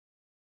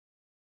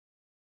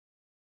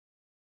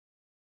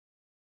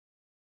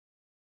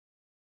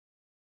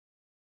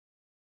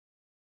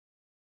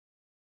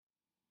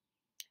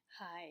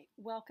Hi,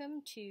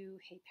 welcome to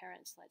Hey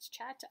Parents, Let's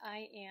Chat.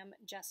 I am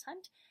Jess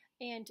Hunt,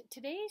 and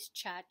today's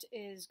chat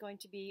is going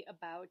to be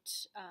about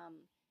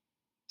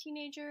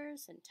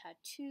teenagers and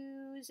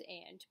tattoos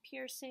and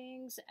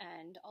piercings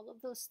and all of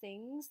those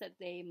things that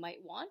they might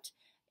want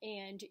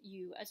and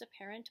you as a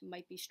parent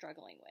might be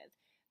struggling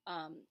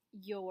with.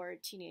 Your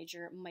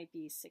teenager might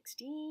be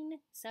 16,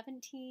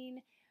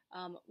 17.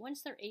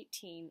 Once they're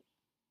 18,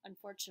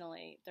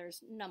 unfortunately,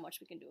 there's not much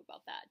we can do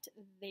about that.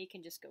 They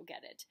can just go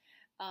get it.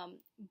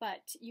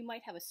 But you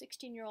might have a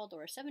 16-year-old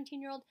or a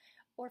 17-year-old,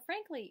 or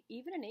frankly,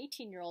 even an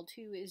 18-year-old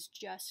who is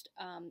just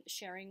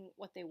sharing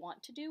what they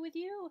want to do with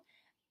you,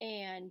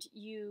 and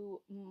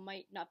you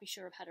might not be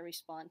sure of how to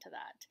respond to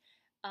that.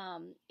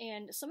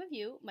 And some of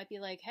you might be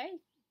like, hey,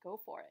 go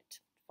for it.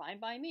 Fine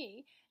by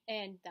me.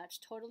 And that's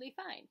totally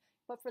fine.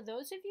 But for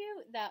those of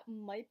you that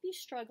might be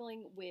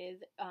struggling with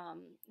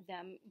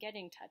them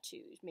getting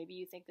tattoos, maybe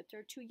you think that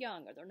they're too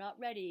young or they're not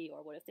ready,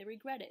 or what if they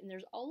regret it? And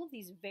there's all of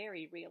these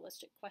very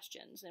realistic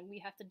questions, and we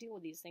have to deal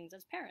with these things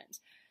as parents.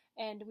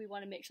 And we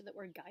want to make sure that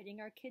we're guiding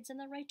our kids in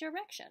the right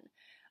direction.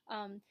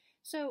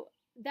 So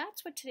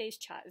that's what today's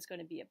chat is going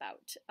to be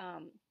about.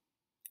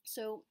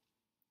 So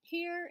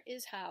here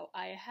is how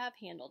I have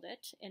handled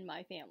it in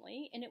my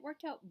family, and it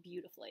worked out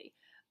beautifully.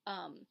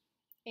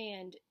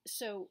 And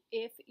so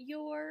if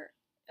your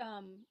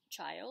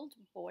child,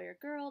 boy or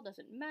girl,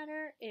 doesn't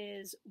matter,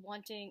 is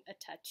wanting a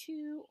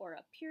tattoo or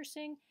a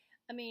piercing,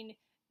 I mean,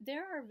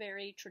 there are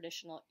very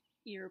traditional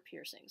ear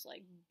piercings,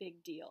 like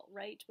big deal,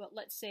 right? But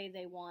let's say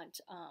they want,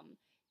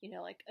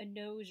 like a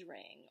nose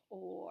ring,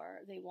 or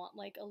they want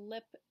like a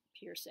lip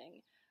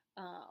piercing,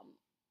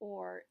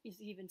 or is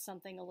even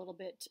something a little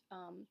bit,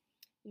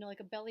 like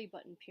a belly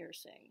button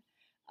piercing.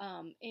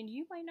 And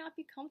you might not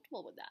be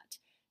comfortable with that.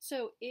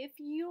 So if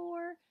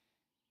your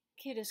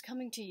kid is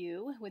coming to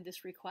you with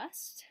this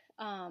request,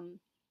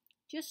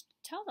 just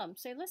tell them,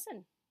 say,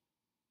 listen,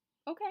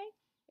 okay,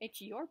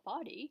 it's your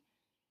body.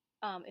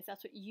 If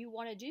that's what you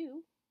want to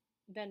do,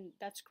 then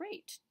that's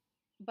great.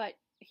 But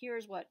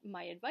here's what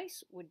my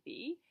advice would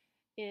be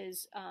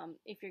is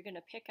if you're going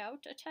to pick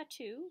out a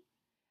tattoo,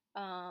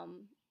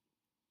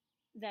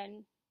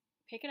 then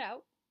pick it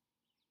out,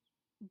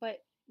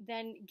 but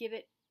then give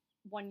it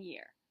 1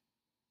 year.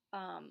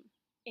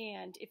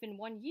 And if in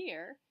 1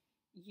 year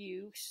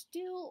you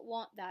still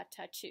want that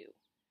tattoo,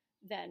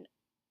 then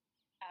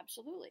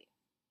absolutely.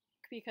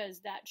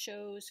 Because that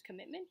shows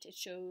commitment. It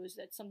shows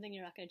that's something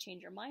you're not going to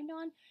change your mind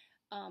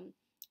on.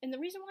 And the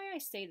reason why I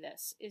say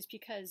this is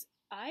because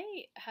I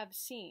have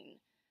seen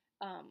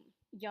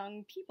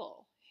young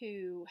people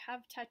who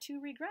have tattoo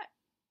regret,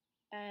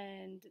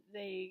 and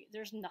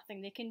there's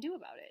nothing they can do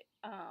about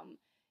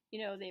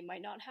it. They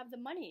might not have the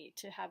money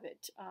to have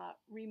it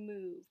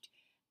removed,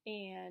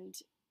 and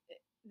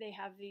they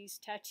have these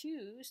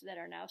tattoos that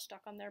are now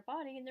stuck on their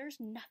body, and there's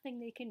nothing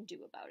they can do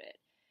about it.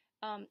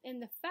 And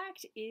the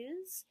fact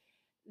is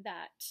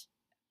that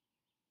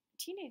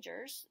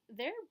teenagers,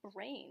 their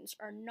brains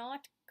are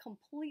not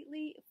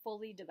completely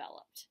fully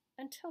developed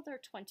until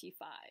they're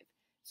 25.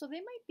 So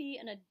they might be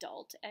an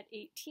adult at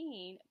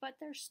 18, but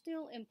they're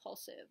still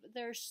impulsive.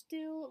 They're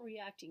still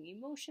reacting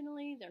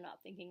emotionally. They're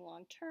not thinking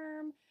long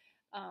term.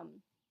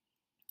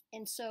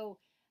 And so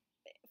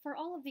for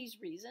all of these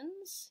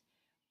reasons,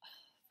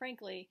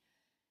 frankly,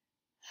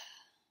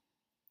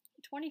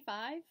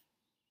 25,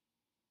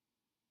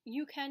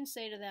 you can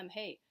say to them,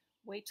 hey,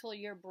 wait till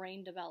your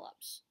brain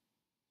develops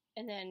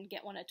and then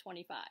get one at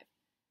 25.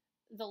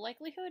 The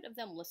likelihood of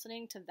them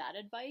listening to that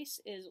advice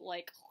is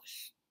like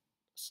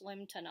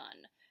slim to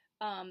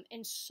none.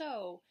 And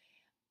so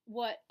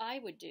what I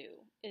would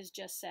do is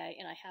just say,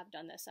 and I have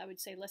done this, I would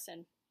say,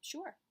 listen,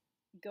 sure,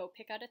 go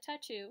pick out a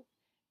tattoo,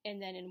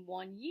 and then in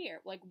 1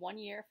 year, like 1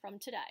 year from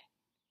today,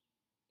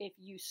 if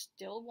you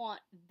still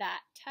want that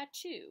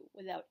tattoo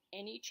without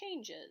any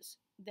changes,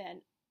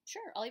 then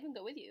sure, I'll even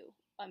go with you.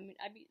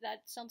 That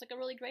sounds like a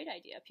really great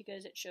idea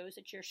because it shows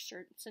that you're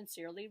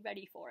sincerely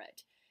ready for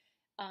it.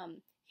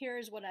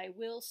 Here's what I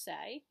will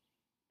say,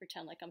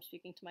 pretend like I'm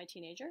speaking to my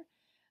teenager.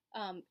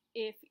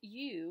 If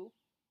you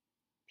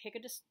pick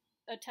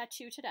a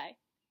tattoo today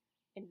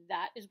and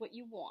that is what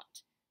you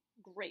want,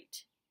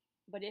 great.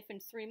 But if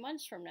in 3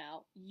 months from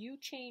now you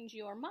change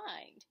your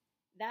mind,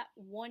 that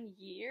 1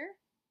 year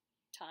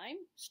time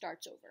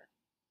starts over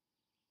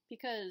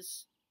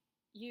because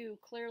you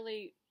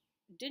clearly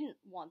didn't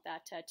want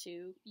that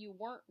tattoo, you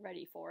weren't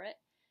ready for it,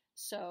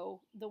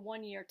 so the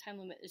 1 year time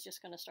limit is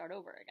just going to start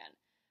over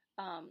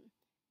again.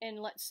 And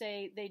let's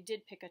say they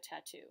did pick a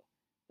tattoo,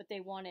 but they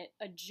want it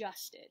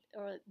adjusted,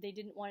 or they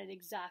didn't want it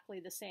exactly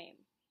the same,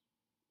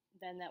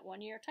 then that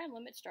 1 year time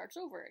limit starts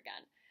over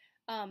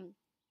again.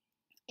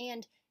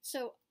 And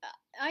so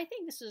I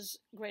think this is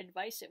great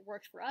advice. It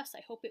works for us.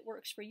 I hope it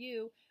works for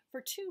you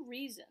for two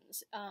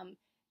reasons.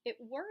 It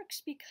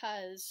works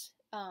because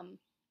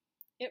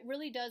it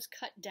really does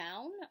cut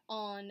down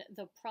on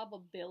the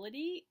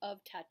probability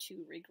of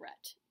tattoo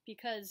regret,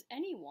 because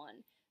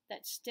anyone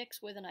that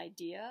sticks with an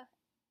idea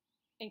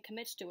and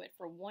commits to it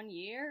for 1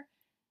 year,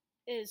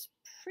 is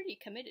pretty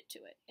committed to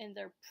it, and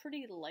they're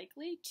pretty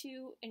likely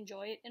to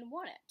enjoy it and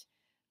want it.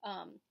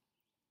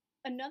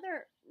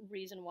 Another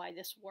reason why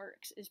this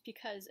works is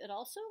because it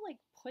also like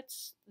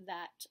puts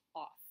that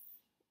off,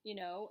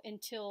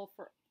 until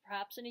for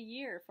perhaps in a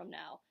year from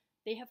now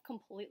they have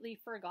completely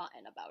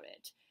forgotten about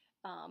it.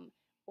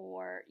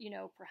 Or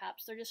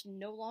perhaps they're just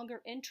no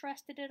longer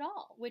interested at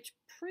all, which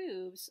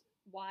proves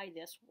why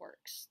this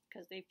works,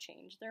 because they've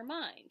changed their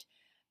mind.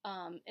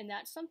 And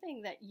that's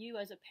something that you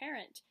as a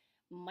parent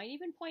might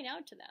even point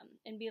out to them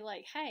and be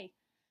like, hey,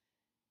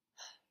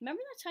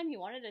 remember that time you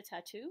wanted a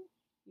tattoo?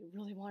 You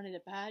really wanted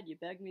it bad. You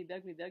begged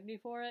me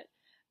for it.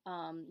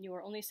 You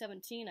were only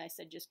 17. I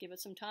said, just give it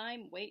some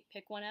time. Wait,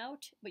 pick one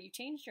out. But you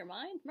changed your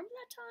mind. Remember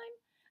that time?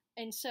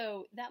 And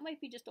so that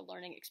might be just a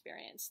learning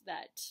experience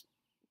that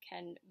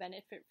can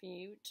benefit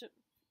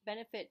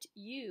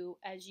you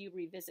as you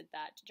revisit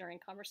that during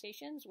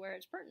conversations where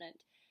it's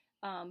pertinent.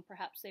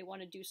 Perhaps they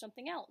want to do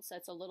something else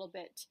that's a little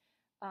bit,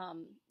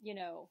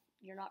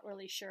 you're not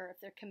really sure if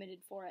they're committed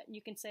for it. And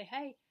you can say,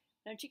 hey,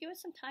 why don't you give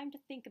us some time to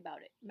think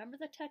about it? Remember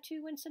the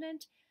tattoo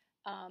incident?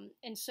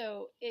 And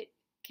so it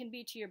can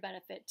be to your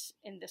benefit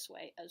in this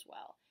way as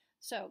well.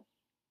 So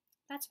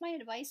that's my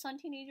advice on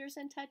teenagers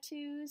and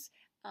tattoos.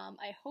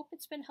 I hope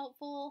it's been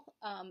helpful.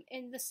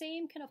 And the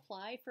same can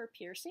apply for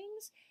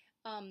piercings.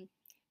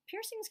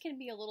 Piercings can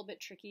be a little bit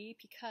tricky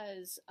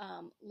because,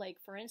 like,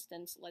 for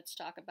instance, let's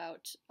talk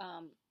about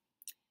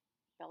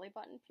belly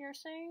button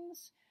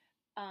piercings.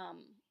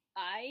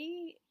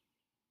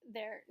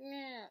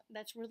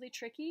 That's really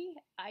tricky.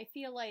 I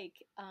feel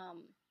like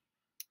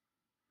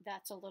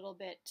that's a little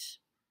bit,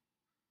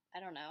 I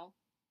don't know.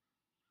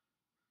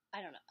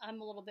 I'm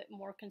a little bit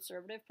more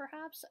conservative,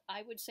 perhaps.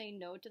 I would say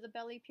no to the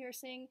belly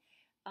piercing,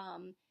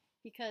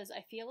 because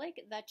I feel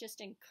like that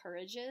just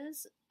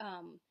encourages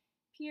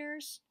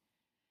peers.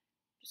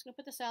 Just gonna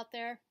put this out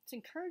there. It's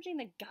encouraging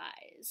the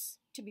guys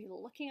to be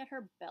looking at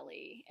her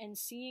belly and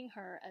seeing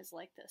her as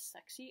like this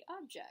sexy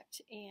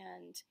object.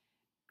 And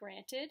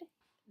granted,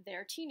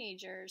 they're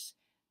teenagers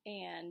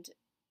and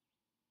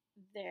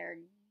they're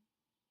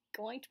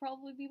going to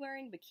probably be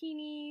wearing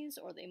bikinis,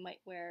 or they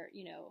might wear,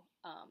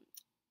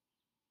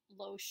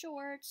 low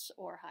shorts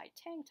or high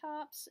tank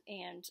tops,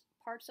 and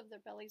parts of their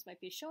bellies might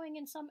be showing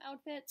in some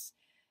outfits.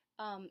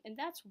 And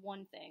that's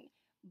one thing.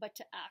 But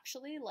to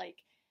actually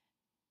like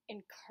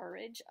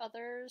encourage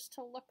others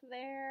to look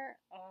there,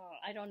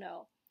 I don't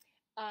know.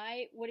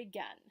 I would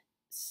again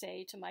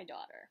say to my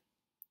daughter,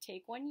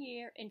 take 1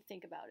 year and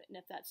think about it. And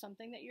if that's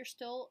something that you're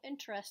still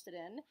interested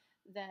in,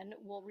 then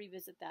we'll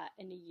revisit that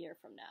in a year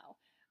from now.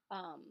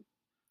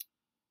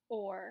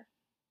 Or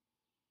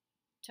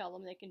tell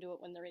them they can do it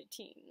when they're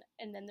 18.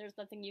 And then there's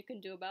nothing you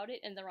can do about it,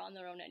 and they're on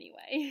their own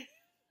anyway.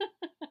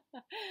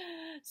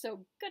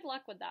 So good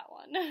luck with that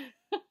one.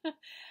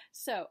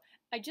 So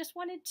I just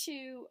wanted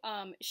to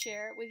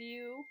share with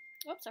you,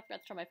 oops, I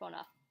forgot to turn my phone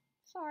off.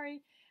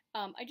 Sorry.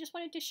 I just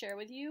wanted to share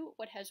with you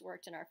what has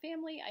worked in our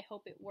family. I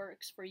hope it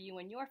works for you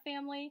and your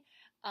family.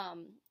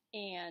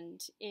 And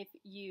if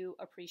you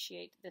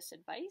appreciate this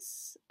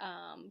advice,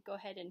 go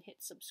ahead and hit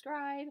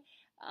subscribe.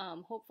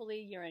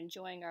 Hopefully you're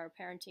enjoying our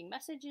parenting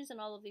messages and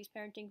all of these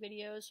parenting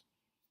videos.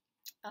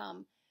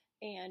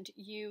 And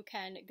you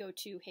can go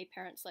to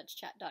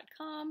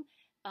heyparentsletschat.com,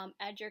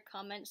 add your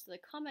comments to the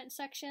comment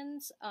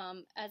sections.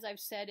 As I've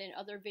said in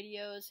other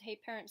videos,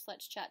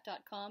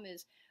 heyparentsletschat.com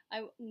is,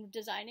 I'm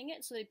designing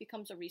it so that it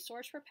becomes a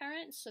resource for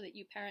parents, so that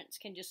you parents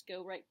can just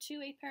go right to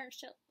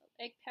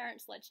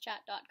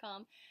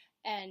heyparentsletschat.com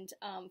and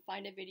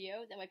find a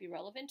video that might be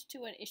relevant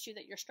to an issue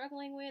that you're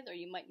struggling with, or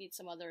you might need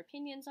some other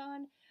opinions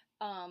on.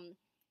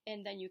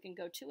 And then you can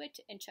go to it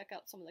and check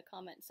out some of the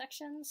comment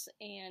sections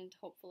and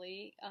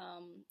hopefully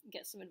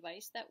get some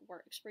advice that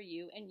works for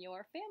you and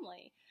your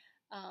family.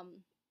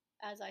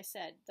 As I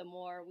said, the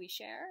more we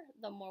share,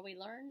 the more we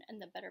learn, and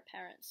the better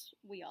parents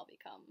we all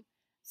become.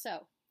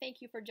 So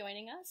thank you for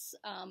joining us.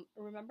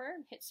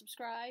 Remember, hit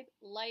subscribe,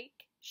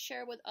 like,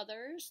 share with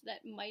others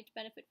that might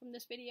benefit from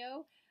this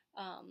video.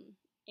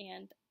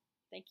 And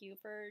thank you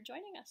for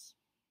joining us.